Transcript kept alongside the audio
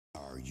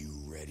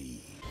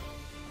ready.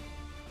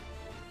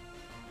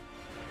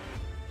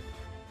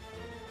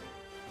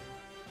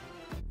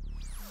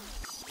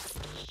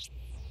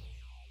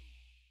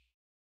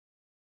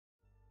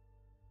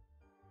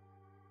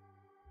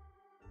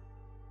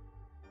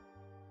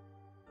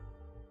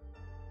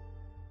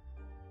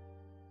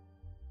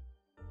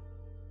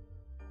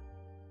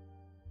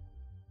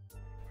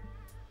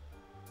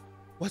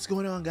 What's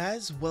going on,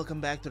 guys?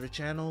 Welcome back to the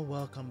channel.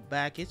 Welcome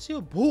back. It's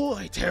your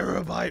boy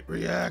Terabyte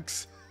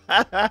Reacts.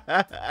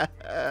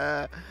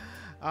 I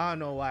don't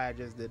know why I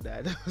just did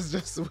that. That was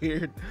just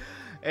weird.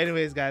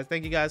 Anyways, guys,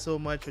 thank you guys so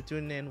much for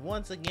tuning in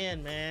once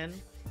again, man.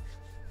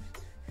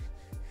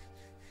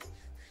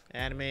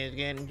 Anime is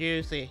getting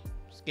juicy.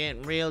 It's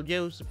getting real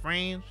juicy,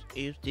 friends.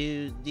 It's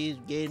just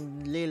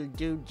getting a little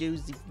too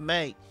juicy for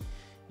me.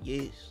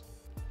 Yes.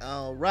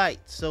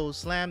 Alright, so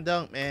Slam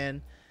Dunk,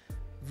 man.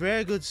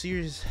 Very good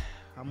series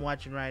I'm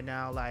watching right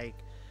now. Like,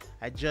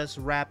 I just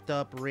wrapped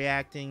up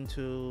reacting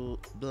to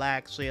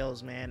Black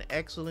Sails, man.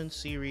 Excellent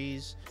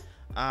series.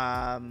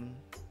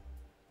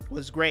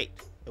 Was great.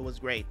 It was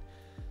great.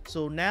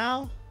 So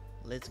now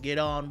let's get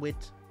on with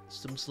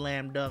some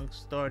Slam Dunk,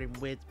 starting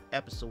with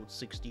episode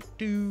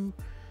 62.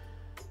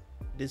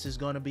 This is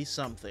gonna be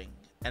something,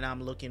 and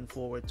I'm looking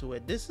forward to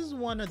it. This is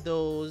one of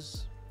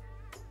those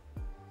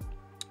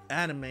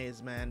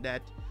animes, man,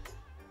 that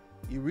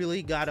you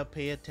really gotta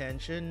pay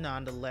attention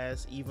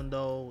nonetheless, even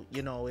though,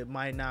 you know, it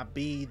might not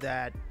be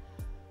that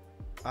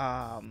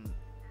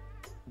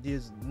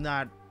there's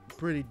not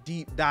pretty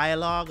deep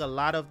dialogue. A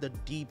lot of the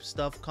deep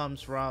stuff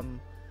comes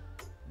from,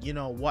 you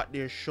know, what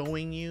they're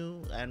showing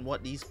you and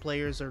what these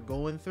players are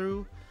going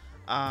through.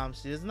 So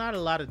there's not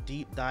a lot of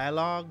deep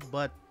dialogue,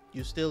 but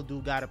you still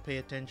do gotta pay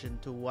attention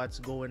to what's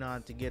going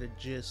on to get a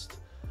gist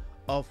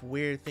of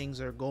where things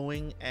are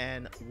going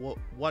and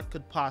what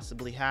could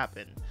possibly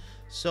happen.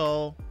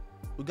 So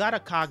we got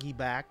Akagi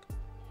back,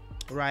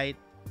 right?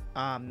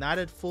 Not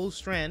at full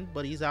strength,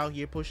 but he's out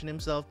here pushing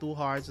himself too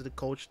hard, so the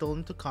coach told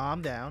him to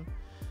calm down.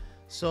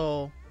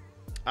 So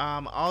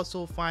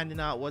also finding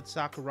out what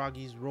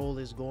Sakuragi's role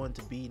is going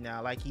to be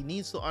now. Like, he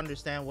needs to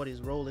understand what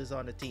his role is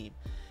on the team.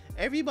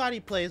 Everybody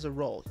plays a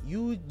role.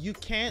 You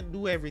can't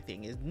do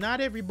everything.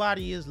 Not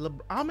everybody is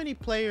how many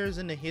players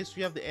in the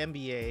history of the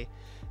NBA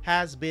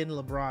has been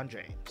LeBron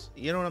James?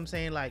 You know what I'm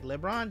saying? Like,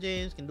 LeBron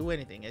James can do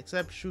anything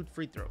except shoot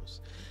free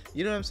throws.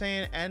 You know what I'm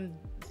saying? And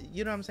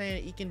you know what I'm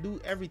saying? He can do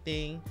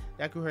everything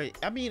that could hurt.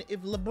 I mean, if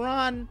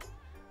LeBron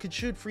could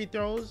shoot free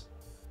throws,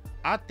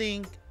 I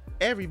think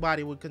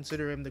everybody would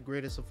consider him the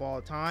greatest of all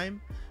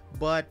time.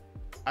 But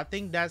I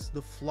think that's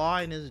the flaw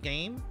in his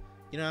game.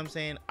 You know what I'm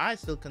saying? I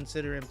still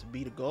consider him to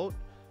be the GOAT,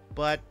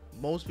 but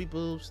most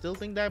people still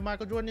think that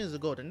Michael Jordan is the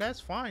GOAT, and that's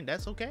fine.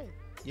 That's okay.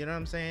 You know what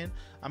I'm saying?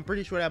 I'm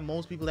pretty sure that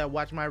most people that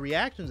watch my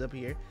reactions up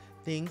here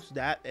thinks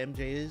that MJ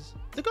is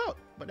the GOAT,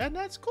 but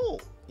that's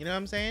cool. You know what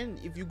I'm saying?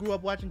 If you grew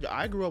up watching,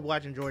 I grew up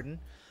watching Jordan,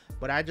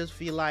 but I just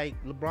feel like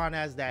LeBron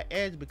has that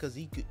edge because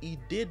he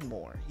did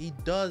more. He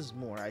does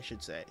more, I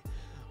should say,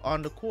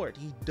 on the court.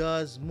 He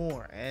does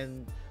more,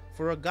 and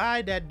for a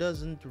guy that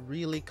doesn't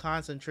really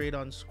concentrate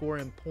on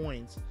scoring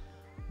points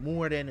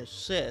more than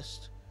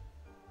assists,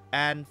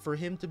 and for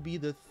him to be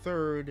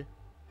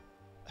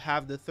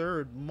have the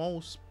third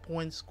most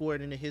points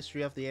scored in the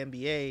history of the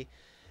NBA,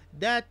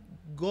 that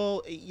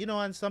goal, you know,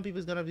 and some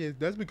people's gonna be,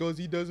 that's because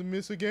he doesn't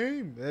miss a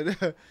game.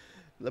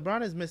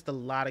 LeBron has missed a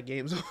lot of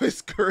games of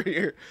his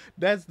career.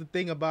 That's the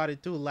thing about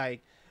it too.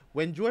 Like,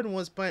 when Jordan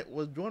was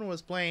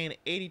playing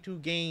 82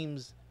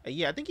 games a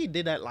year, I think he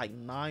did that like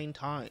 9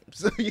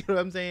 times. You know what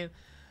I'm saying?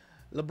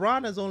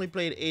 LeBron has only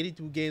played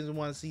 82 games in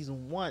one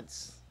season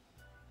once.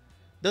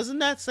 Doesn't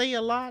that say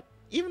a lot?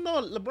 Even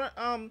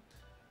though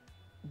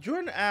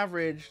Jordan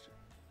averaged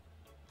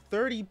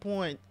 30,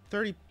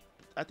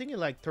 I think it's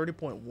like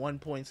 30.1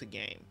 points a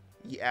game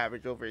he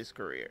averaged over his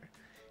career.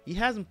 He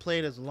hasn't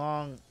played as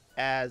long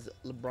as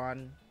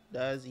LeBron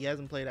does. He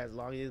hasn't played as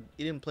long. He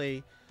didn't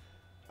play.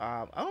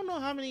 I don't know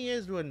how many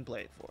years Jordan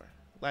played for.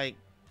 Like,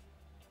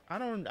 I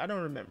don't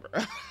remember.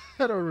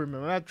 I don't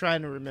remember. I'm not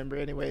trying to remember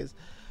anyways.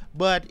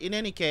 But in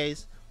any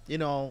case, you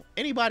know,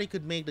 anybody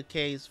could make the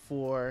case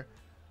for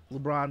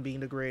LeBron being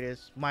the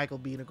greatest, Michael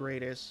being the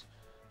greatest,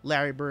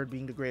 Larry Bird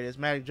being the greatest,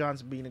 Magic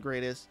Johnson being the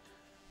greatest,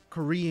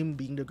 Kareem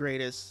being the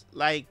greatest.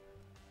 Like,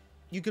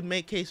 you could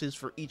make cases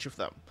for each of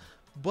them,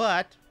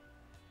 but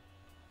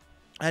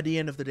at the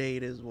end of the day,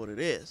 it is what it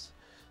is.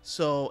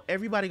 So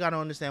everybody got to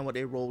understand what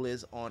their role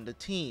is on the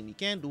team. You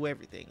can't do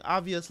everything.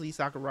 Obviously,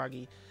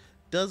 Sakuragi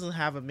doesn't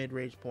have a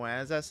mid-range point.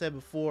 As I said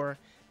before,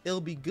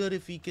 it'll be good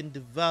if he can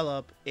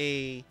develop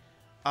a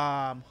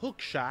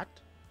hook shot.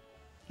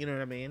 You know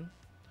what I mean?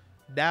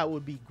 That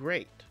would be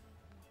great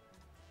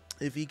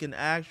if he can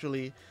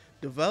actually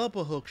develop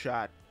a hook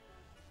shot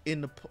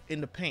in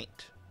the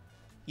paint.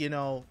 You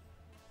know,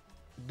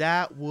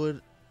 that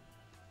would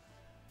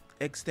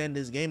extend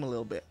his game a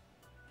little bit.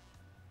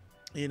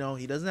 You know,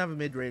 he doesn't have a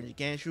mid-range. He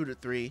can't shoot a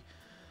 3.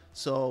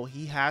 So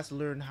he has to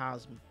learn how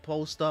to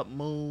post up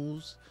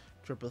moves,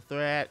 triple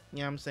threat.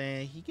 You know what I'm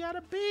saying? He's got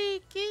to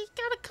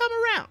come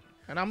around.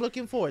 and I'm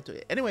looking forward to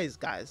it. Anyways,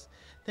 guys,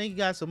 thank you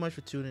guys so much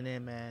for tuning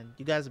in, man.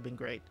 You guys have been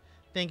great.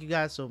 Thank you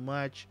guys so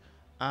much.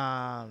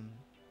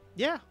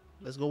 Yeah,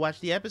 let's go watch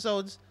the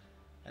episodes,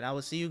 and I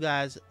will see you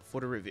guys for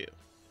the review.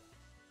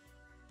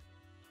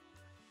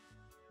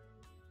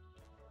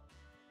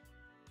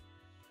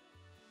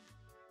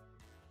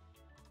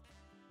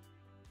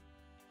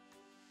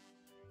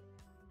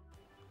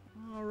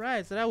 All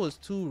right, so that was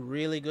 2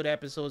 really good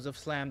episodes of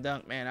Slam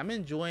Dunk, man. I'm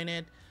enjoying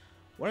it.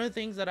 One of the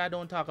things that I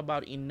don't talk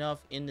about enough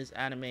in this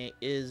anime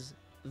is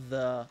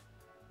the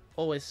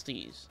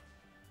OSTs.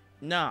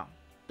 Now,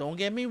 don't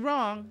get me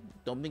wrong.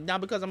 Don't be,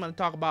 not because I'm gonna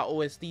talk about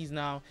OSTs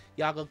now,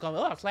 y'all gonna come,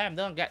 oh, Slam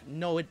Dunk got,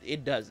 no,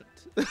 it doesn't.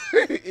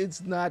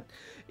 it's not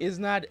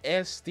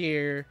S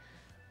tier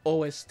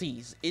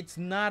OSTs. It's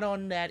not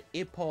on that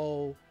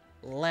Ippo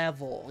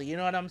level. You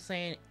know what I'm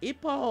saying?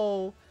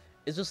 Ippo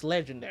is just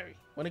legendary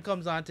when it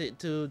comes on to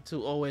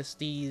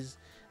OSTs.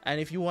 And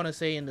if you want to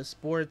say in the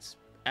sports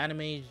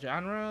anime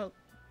genre,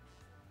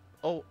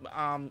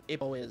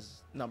 Ippo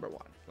is number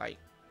 1. Like,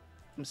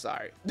 I'm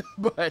sorry,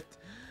 but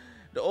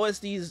the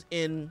OSTs,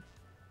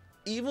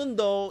 even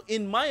though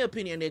in my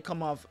opinion they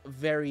come off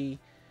very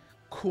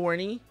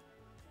corny,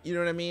 you know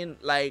what I mean?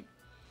 Like,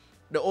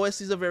 the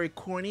OSTs are very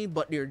corny,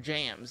 but they're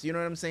jams. You know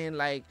what I'm saying?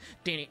 Like,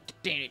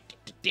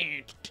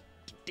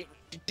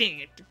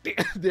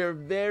 they're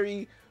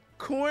very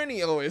corny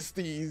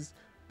OSTs,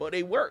 but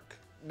they work.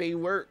 They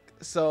work.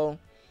 So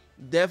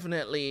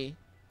definitely,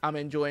 I'm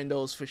enjoying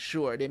those for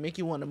sure. They make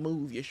you want to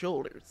move your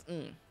shoulders.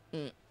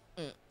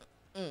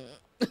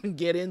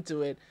 Get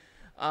into it.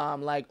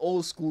 Like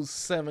old school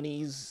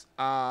 70s.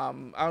 I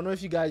don't know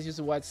if you guys used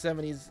to watch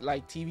 70s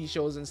like TV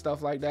shows and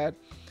stuff like that.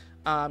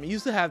 It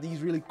used to have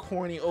these really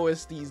corny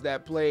OSTs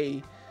that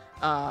play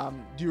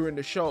during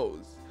the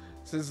shows.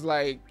 So it's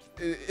like,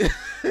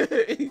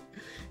 you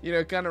know,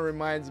 it kind of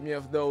reminds me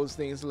of those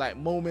things. Like,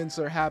 moments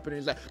are happening.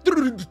 It's like,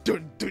 I'm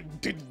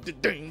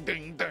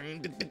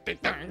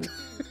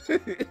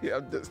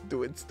just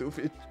doing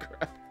stupid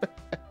crap.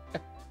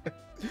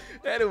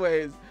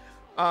 Anyways,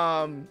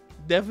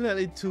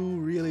 definitely 2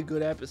 really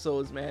good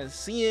episodes, man.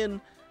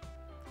 Seeing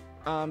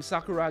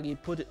Sakuragi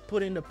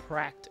put into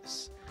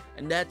practice,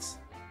 and that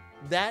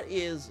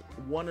is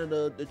one of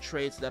the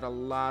traits that a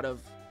lot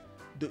of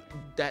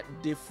that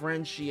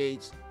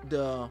differentiates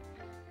the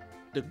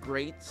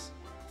greats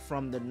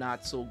from the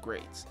not so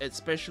greats,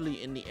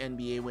 especially in the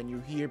NBA. When you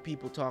hear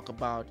people talk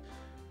about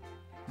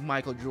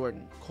Michael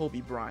Jordan, Kobe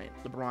Bryant,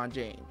 LeBron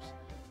James,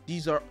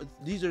 these are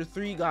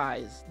 3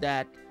 guys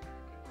that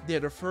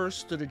they're the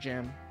first to the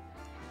gym,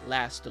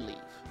 last to leave.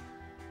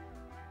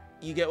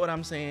 You get what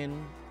I'm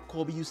saying?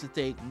 Kobe used to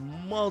take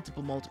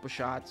multiple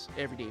shots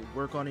every day,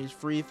 work on his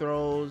free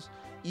throws,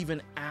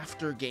 even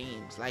after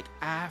games. Like,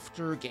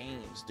 after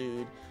games,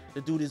 dude,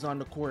 the dude is on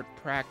the court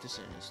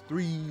practicing his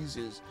threes,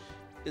 is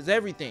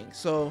everything.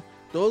 So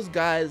those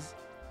guys,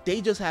 they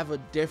just have a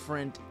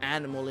different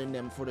animal in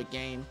them for the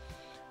game,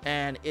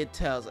 and it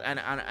tells. And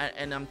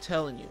I'm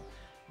telling you,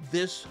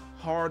 this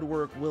hard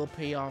work will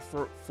pay off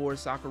for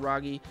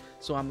Sakuragi.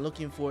 So I'm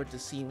looking forward to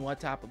seeing what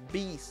type of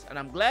beast. And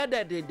I'm glad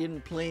that they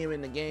didn't play him in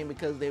the game,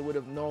 because they would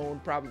have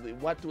known probably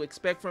what to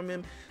expect from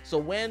him. So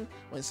when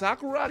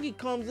Sakuragi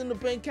comes in the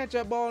paint, catch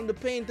that ball in the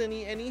paint, and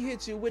he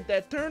hits you with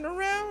that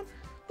turnaround,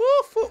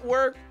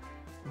 footwork,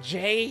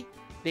 Jay,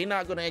 they're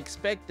not gonna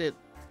expect it.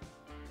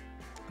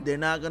 They're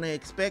not gonna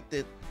expect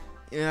it.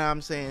 You know what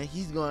I'm saying?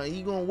 He's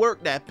gonna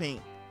work that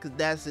paint, because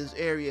that's his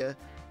area,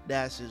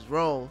 that's his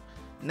role.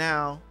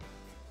 Now,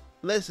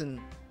 listen,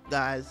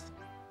 guys,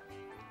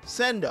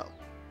 Sendo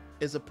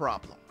is a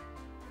problem.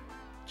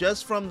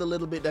 Just from the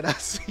little bit that I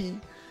see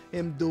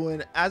him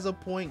doing as a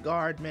point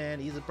guard, man,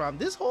 he's a problem.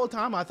 This whole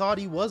time I thought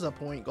he was a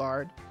point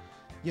guard,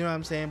 you know what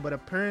I'm saying? But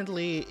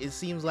apparently it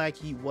seems like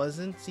he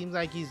wasn't. Seems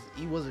like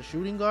he was a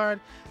shooting guard,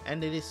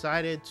 and they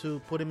decided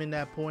to put him in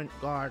that point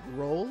guard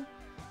role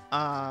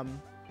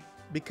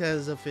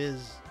because of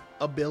his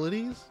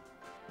abilities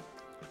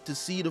to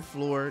see the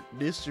floor,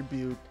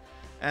 distribute,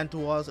 and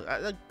to also,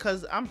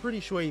 because I'm pretty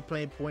sure he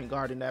played point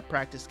guard in that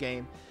practice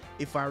game,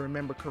 if I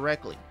remember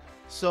correctly.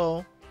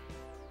 So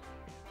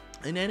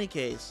in any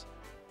case,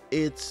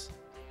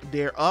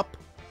 they're up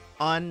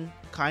on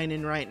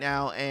Kynan right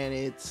now,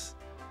 and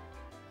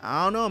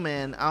I don't know,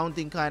 man. I don't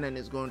think Kynan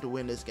is going to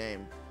win this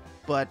game,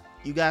 but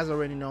you guys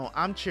already know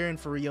I'm cheering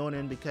for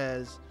Ryonen,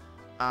 because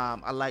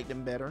I like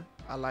them better.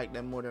 I like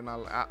them more than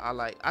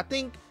I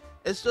think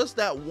it's just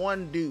that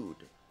one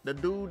dude. The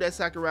dude that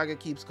Sakuragi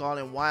keeps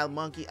calling Wild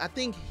Monkey, I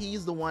think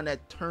he's the one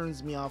that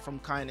turns me off from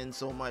Kynan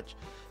so much,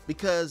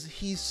 because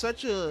he's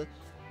such a...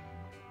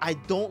 I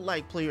don't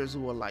like players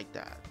who are like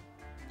that.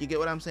 You get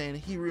what I'm saying?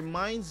 He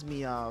reminds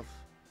me of,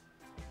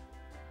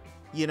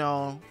 you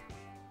know,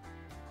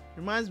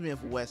 reminds me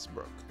of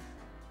Westbrook.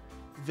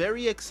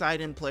 Very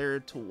exciting player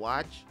to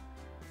watch,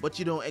 but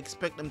you don't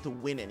expect them to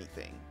win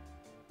anything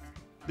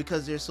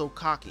because they're so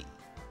cocky.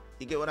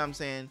 You get what I'm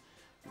saying?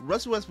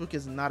 Russell Westbrook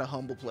is not a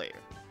humble player,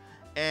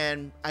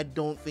 and I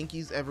don't think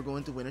he's ever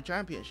going to win a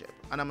championship.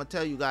 And I'm gonna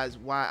tell you guys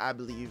why I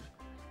believe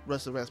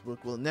Russell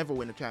Westbrook will never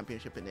win a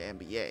championship in the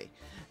NBA.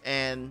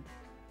 And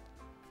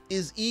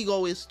his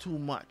ego is too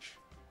much.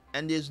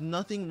 And there's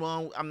nothing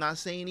wrong. I'm not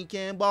saying he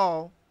can't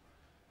ball,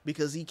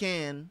 because he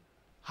can.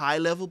 High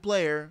level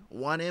player,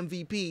 won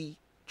MVP,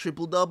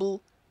 triple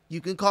double,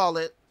 you can call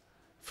it,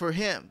 for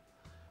him.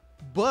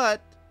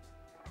 But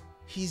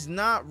he's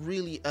not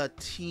really a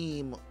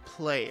team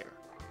player.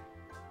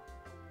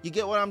 You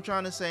get what I'm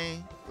trying to say?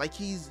 Like,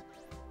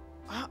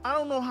 I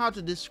don't know how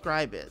to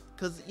describe it,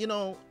 because, you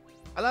know,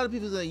 a lot of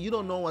people say you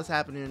don't know what's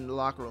happening in the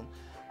locker room.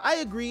 I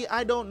agree,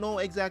 I don't know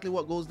exactly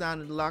what goes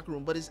down in the locker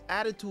room, but his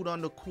attitude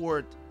on the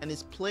court and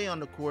his play on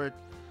the court,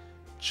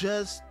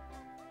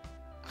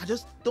 I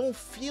just don't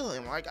feel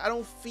him. Like, I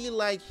don't feel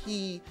like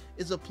he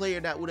is a player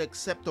that would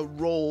accept a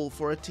role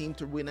for a team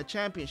to win a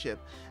championship.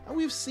 And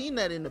we've seen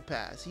that in the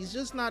past. He's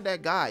just not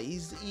that guy.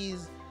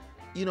 He's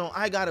you know,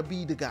 I gotta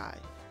be the guy.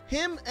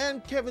 Him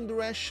and Kevin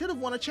Durant should have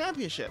won a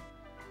championship.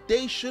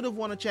 They should have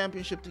won a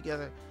championship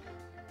together.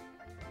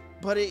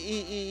 But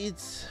it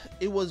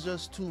was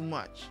just too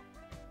much.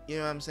 You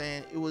know what I'm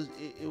saying? It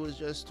was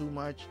just too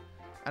much.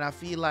 And I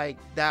feel like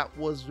that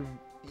was,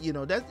 you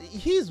know, that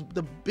he's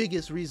the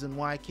biggest reason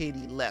why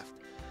KD left.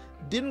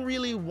 Didn't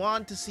really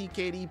want to see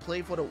KD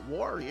play for the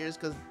Warriors,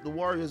 because the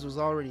Warriors was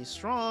already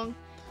strong.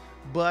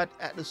 But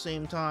at the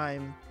same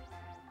time,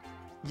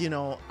 you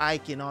know, I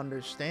can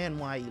understand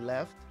why he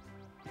left,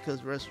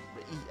 because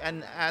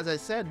and as I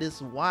said,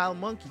 this wild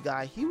monkey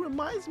guy, he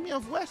reminds me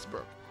of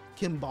Westbrook.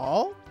 Can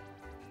ball,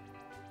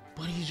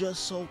 but he's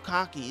just so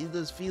cocky. He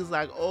just feels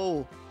like,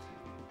 oh,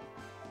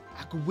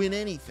 I could win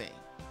anything.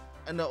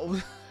 And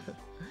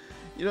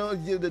you know,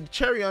 the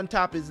cherry on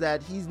top is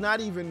that he's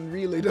not even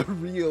really the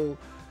real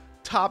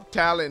top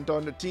talent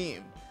on the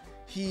team.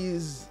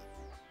 He's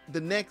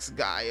the next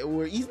guy,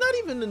 or he's not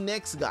even the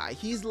next guy.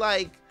 He's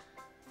like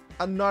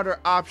another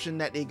option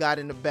that they got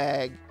in the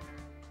bag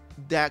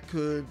that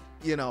could,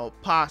 you know,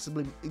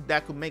 possibly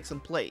that could make some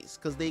plays,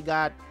 because they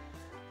got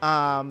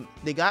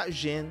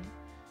Jin.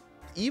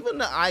 Even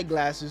the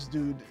eyeglasses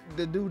dude,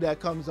 the dude that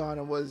comes on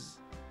and was,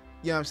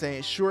 you know what I'm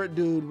saying, short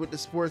dude with the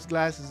sports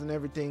glasses and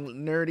everything,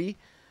 nerdy.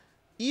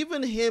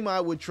 Even him I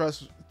would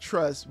trust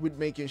with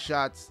making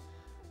shots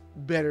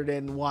better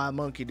than Wild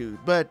Monkey dude.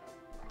 But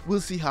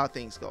we'll see how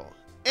things go.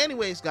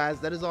 Anyways, guys,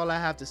 that is all I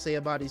have to say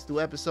about these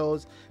 2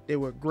 episodes. They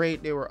were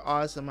great. They were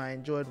awesome. I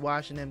enjoyed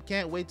watching them.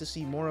 Can't wait to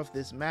see more of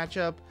this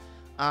matchup.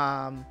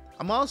 I'm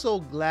also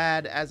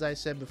glad, as I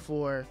said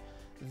before,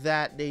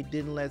 that they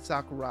didn't let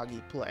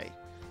Sakuragi play,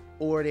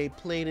 or they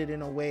played it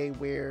in a way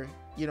where,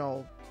 you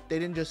know, they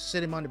didn't just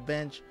sit him on the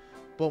bench,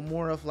 but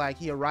more of like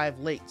he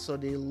arrived late, so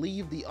they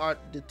leave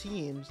the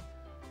teams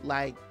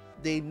like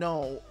they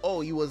know,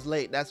 oh, he was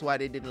late, that's why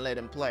they didn't let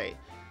him play.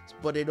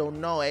 But they don't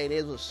know, hey,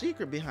 there's a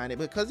secret behind it,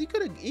 because he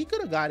could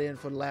have got in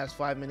for the last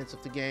 5 minutes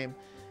of the game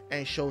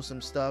and show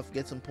some stuff,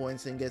 get some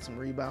points in, get some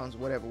rebounds,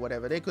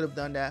 whatever. They could have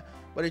done that,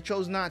 but they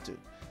chose not to.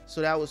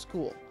 So that was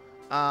cool.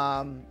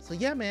 So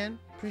yeah, man,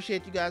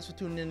 appreciate you guys for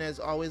tuning in as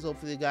always.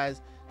 Hopefully you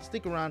guys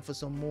stick around for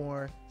some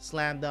more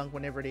Slam Dunk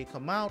whenever they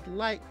come out.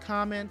 Like,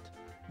 comment,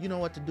 you know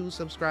what to do.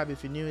 Subscribe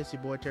if you're new. It's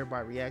your boy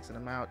Terabyt Reacts, and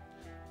I'm out.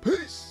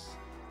 Peace.